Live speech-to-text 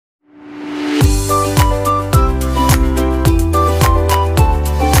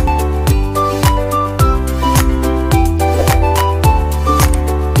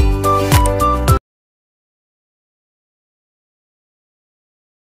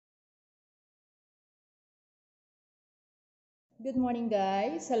Good morning,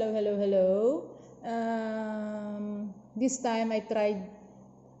 guys. Hello, hello, hello. This time I tried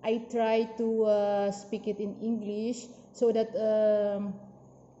to speak it in English so that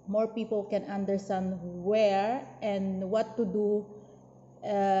more people can understand where and what to do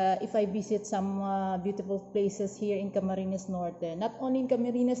if I visit some beautiful places here in Camarines Norte. Not only in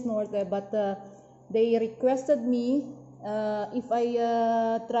Camarines Norte, but they requested me if I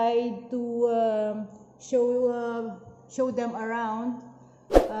tried to show them around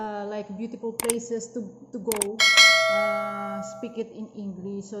like beautiful places to go, speak it in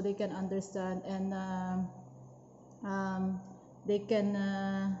English so they can understand, and they can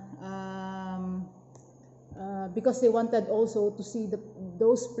because they wanted also to see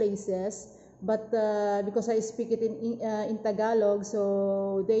those places, but because I speak it in Tagalog,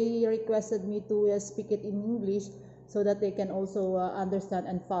 so they requested me to speak it in English so that they can also understand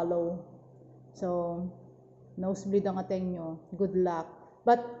and follow. So nosebleed ang ateng nyo. Good luck.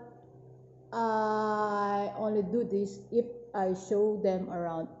 But I only do this if I show them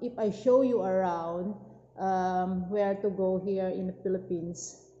around. If I show you around where to go here in the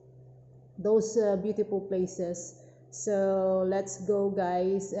Philippines. Those beautiful places. So let's go,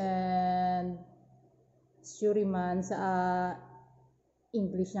 guys, and suriman sa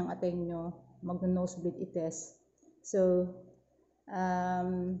English ng ateng nyo. Mag-nosebleed ites. So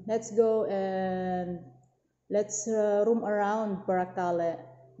let's go and let's roam around Paracale,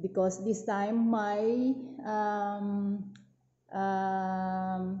 because this time my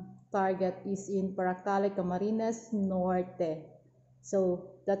target is in Paracale, Camarines Norte. So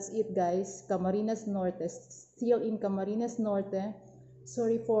that's it, guys. Camarines Norte, still in Camarines Norte.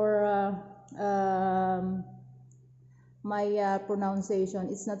 Sorry for my pronunciation.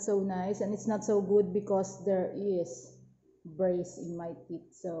 It's not so nice and it's not so good because there is brace in my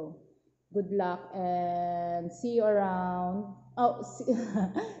teeth. So good luck and see you around. Oh,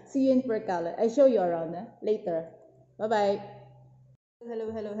 see you in Paracale. I show you around later. Bye-bye. Hello,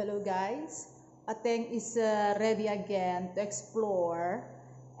 hello, hello, guys. Ateng is ready again to explore,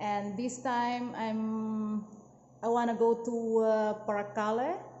 and this time I wanna go to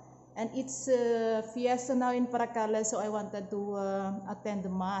Paracale, and it's fiesta now in Paracale, so I wanted to attend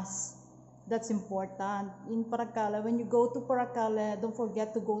the mass. That's important. In Paracale, when you go to Paracale, don't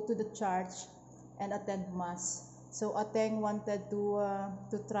forget to go to the church and attend mass. So Ateng wanted to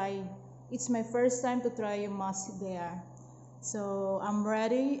try. It's my first time to try a mass there. So I'm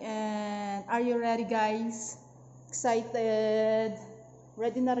ready, and are you ready, guys? Excited?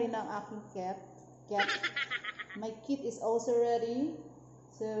 Ready na rin ang aking cat. My kid is also ready.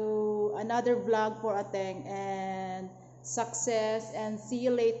 So another vlog for Ateng, and success, and see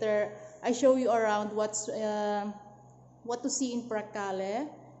you later. I show you around what to see in Paracale,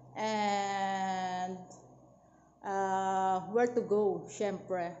 and where to go.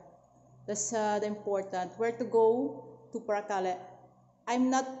 Syempre, that's the important. Where to go to Paracale.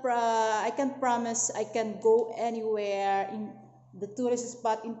 I can't promise I can go anywhere in the tourist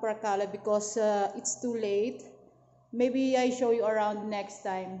spot in Paracale because it's too late. Maybe I show you around next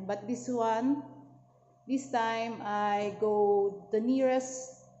time. But this time I go the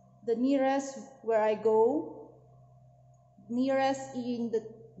nearest where I go, nearest in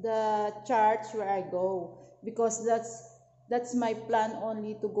the church where I go, because that's my plan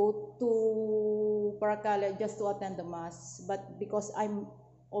only, to go to Paracale just to attend the mass. But because I'm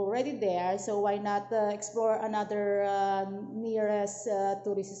already there, so why not explore another nearest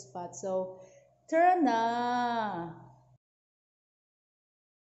tourist spot? So tara na!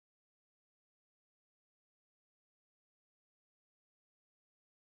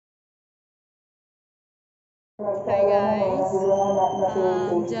 Hi guys,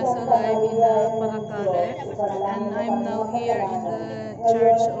 just arrived in Paracale, and I'm now here in the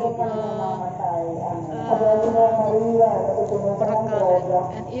church of Paracale,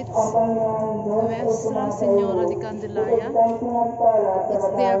 and it's Nuestra Señora de Candelaria. It's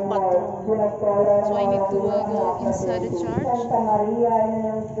their patron, so I need to go inside the church and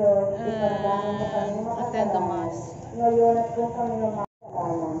attend the mass.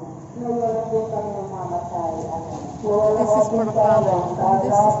 This is Paracale, and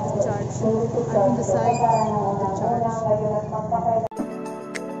this is the church. I'm on the side of the church.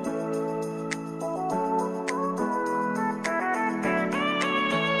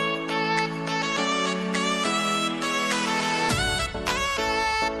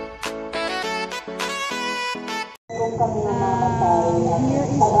 Here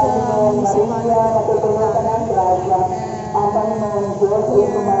is the municipality of Paracale, and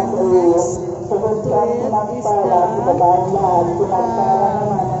here next to it is the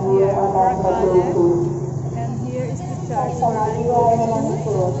here Paracale, and here is the church where I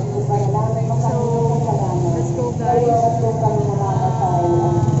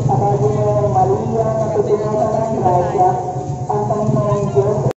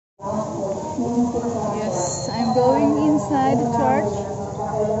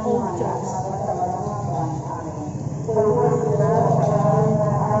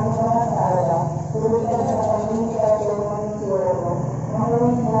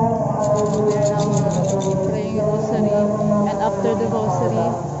after the rosary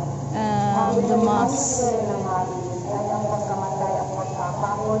and the mass.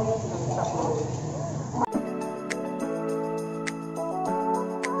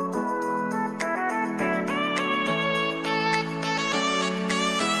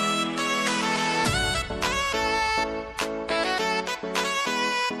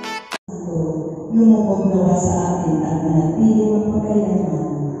 Lumubog nawa sa atin at manatili magpakailanman.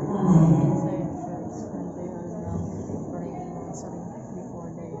 Amen.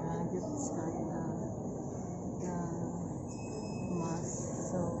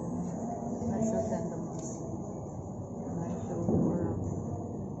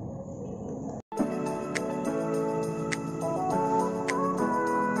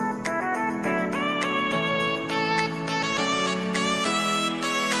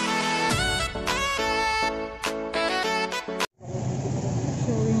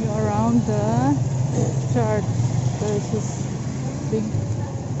 The church. There's this big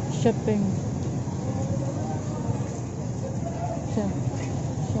shopping.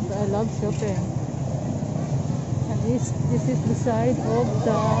 I love shopping. And this is the side of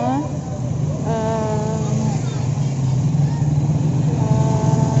the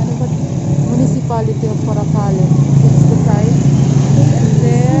municipality of Paracale. It's the side. And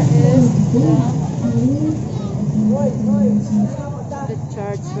there is the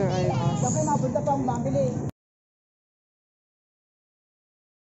church where I was.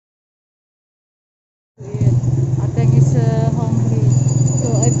 Ateng is hungry, so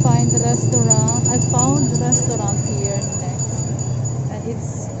I found the restaurant here next, and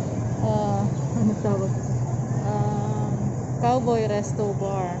it's ano tawag? Cowboy Resto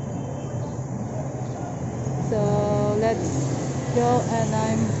Bar. So let's go, and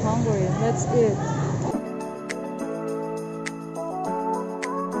I'm hungry. Let's eat.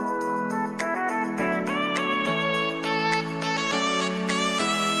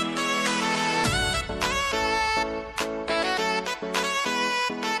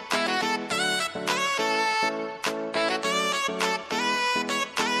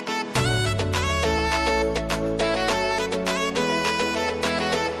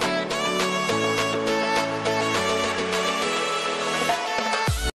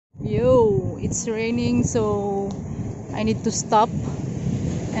 Yo, it's raining, so I need to stop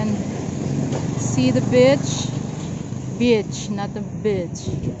and see the beach. Beach, not the beach.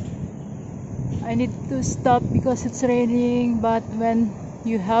 I need to stop because it's raining, but when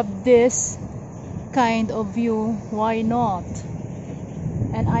you have this kind of view, why not?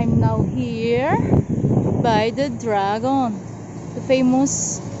 And I'm now here by the dragon, the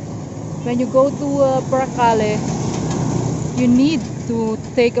famous. When you go to Paracale, you need to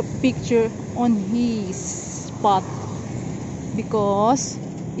take a picture on his spot because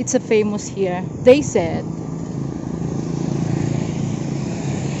it's a famous here, they said.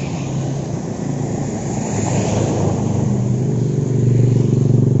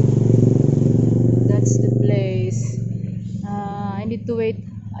 That's the place. I need to wait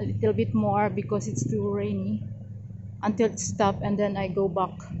a little bit more because it's too rainy until it stops, and then I go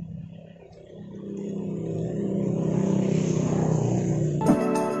back.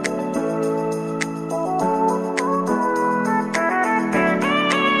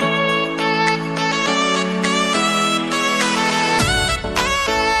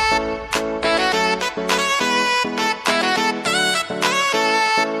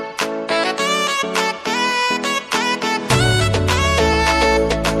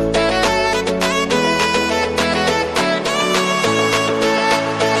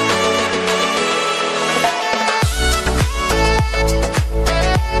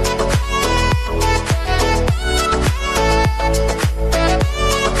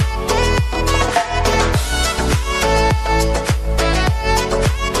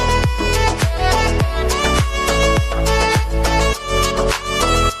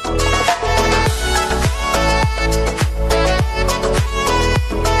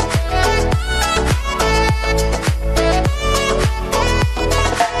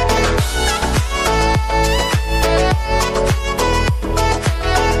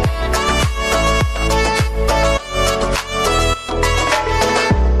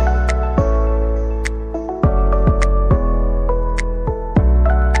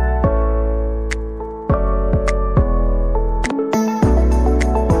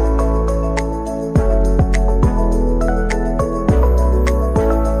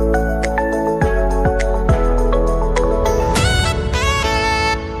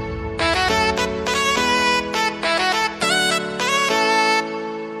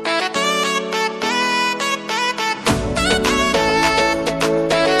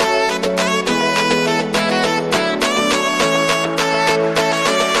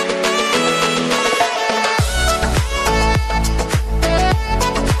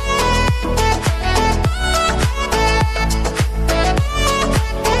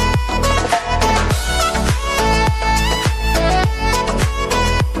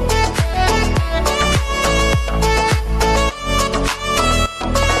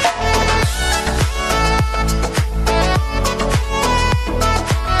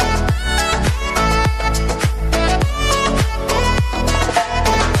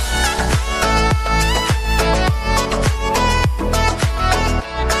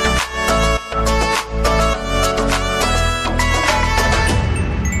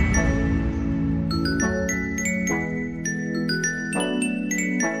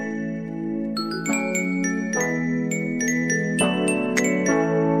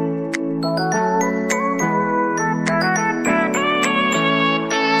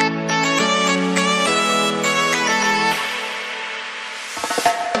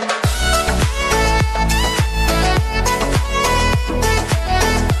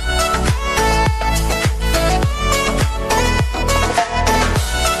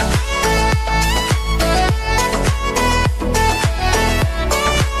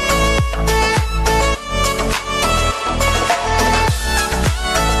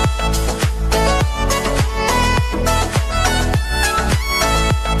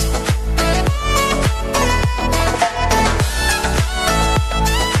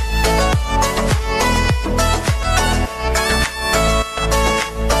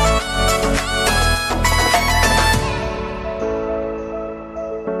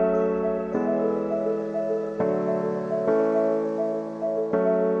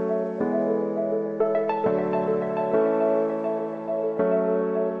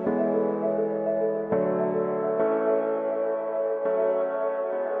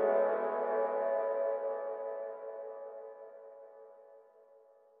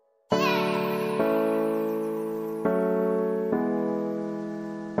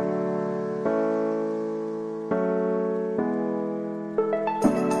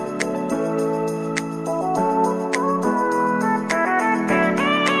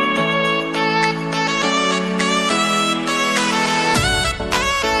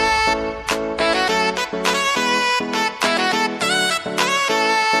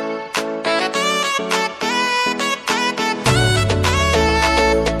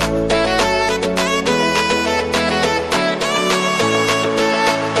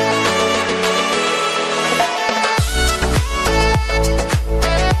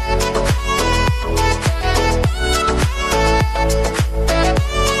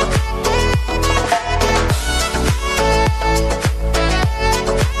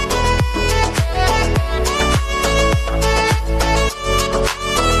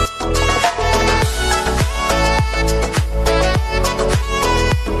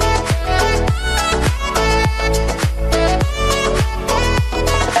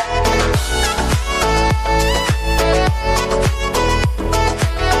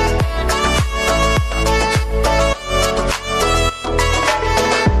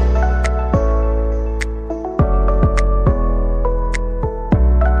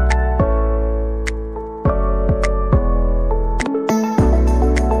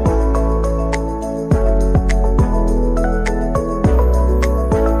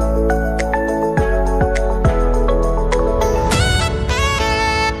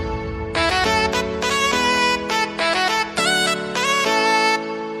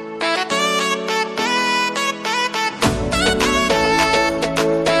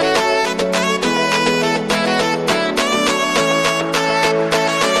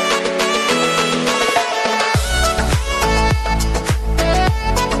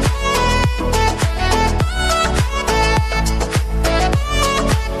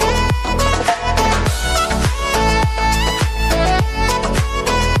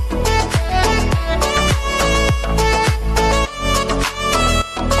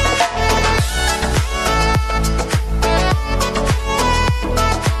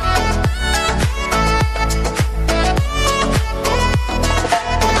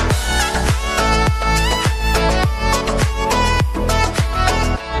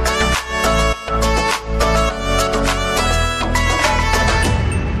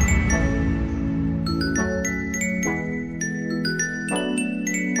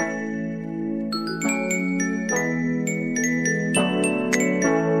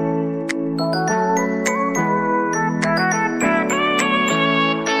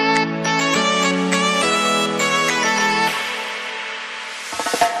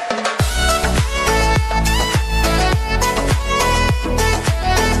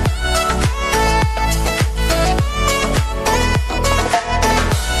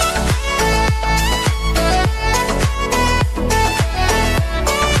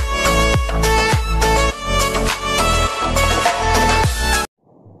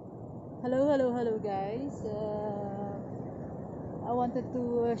 Hello guys. I wanted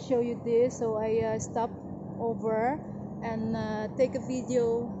to show you this, so I stopped over and take a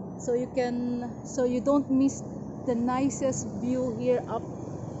video so you don't miss the nicest view here up,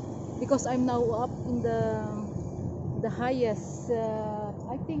 because I'm now up in the highest.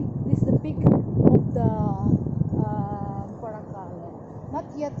 I think this is the peak of the Paracale. Not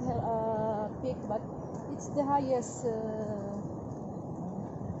yet peak, but it's the highest.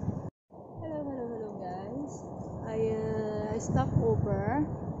 Hello guys. I stopped over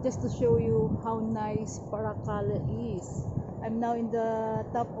just to show you how nice Paracale is. I'm now in the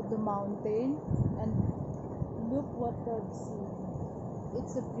top of the mountain, and look what I see.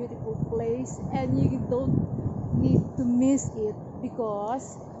 It's a beautiful place, and you don't need to miss it,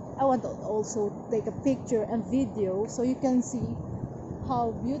 because I want to also take a picture and video so you can see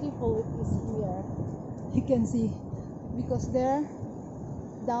how beautiful it is here. You can see, because there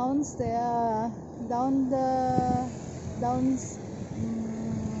down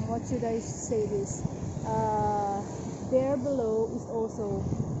what should I say this, there below is also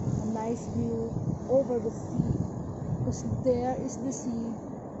a nice view over the sea, because there is the sea.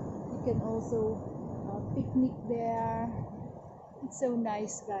 You can also picnic there. It's so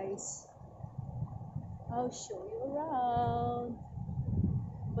nice guys. I'll show you around,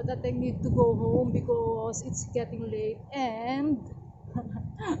 but I think I need to go home because it's getting late, and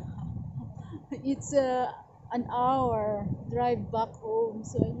it's an hour drive back home,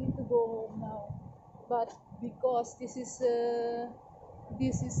 so I need to go home now. But because this is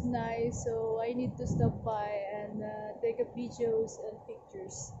nice, so I need to stop by and take a videos and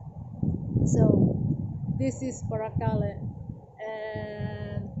pictures. So this is Paracale,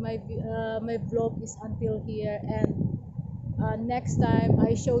 and my vlog is until here, and next time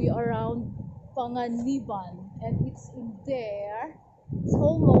I show you around Panganiban, and it's in there. It's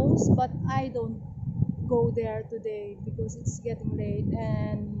almost, but I don't go there today because it's getting late,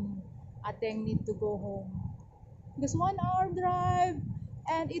 and I think need to go home because 1 hour drive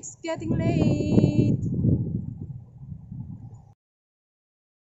and it's getting late.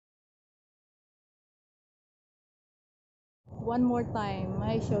 One more time,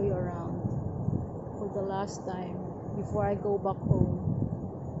 I show you around for the last time before I go back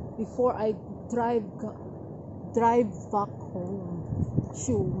home. Before I drive back home.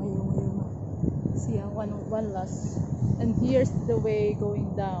 Shoo, ngayon. See, one last. And here's the way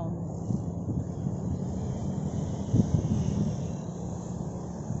going down.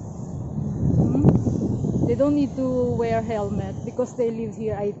 They don't need to wear helmet because they live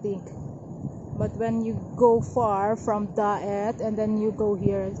here, I think. But when you go far from Daet and then you go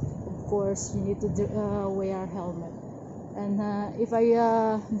here, of course you need to wear helmet. And if I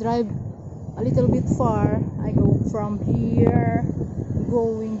drive a little bit far, I go from here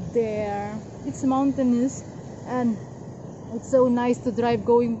going there. It's mountainous, and it's so nice to drive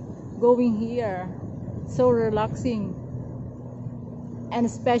going here. So relaxing, and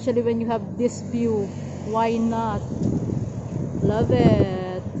especially when you have this view, why not? Love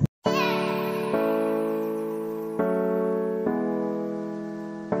it.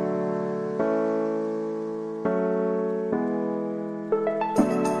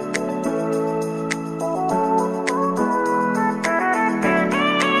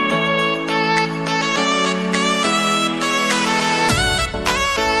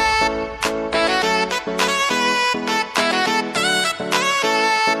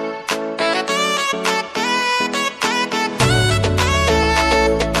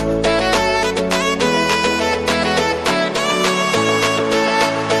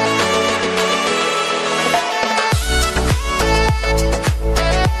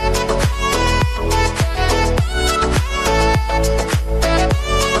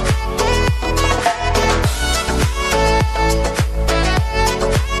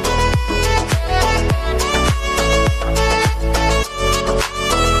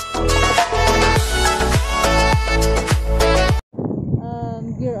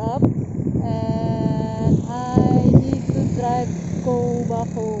 Gear up, and I need to go back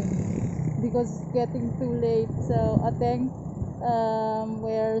home because it's getting too late. So I think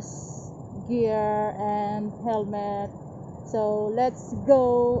wears gear and helmet. So let's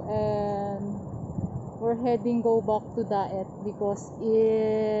go, and we're go back to Daet because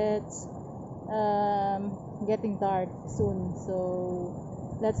it's getting dark soon.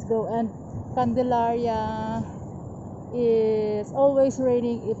 So let's go. And Candelaria is always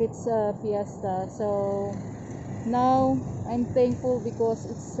raining if it's a fiesta, so now I'm thankful because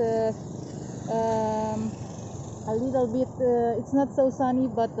it's a little bit it's not so sunny,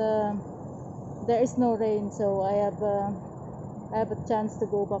 but there is no rain, so I have a chance to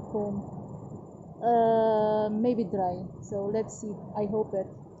go back home. maybe dry. So let's see. I hope it.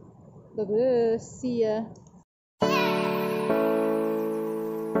 Bagus. See ya.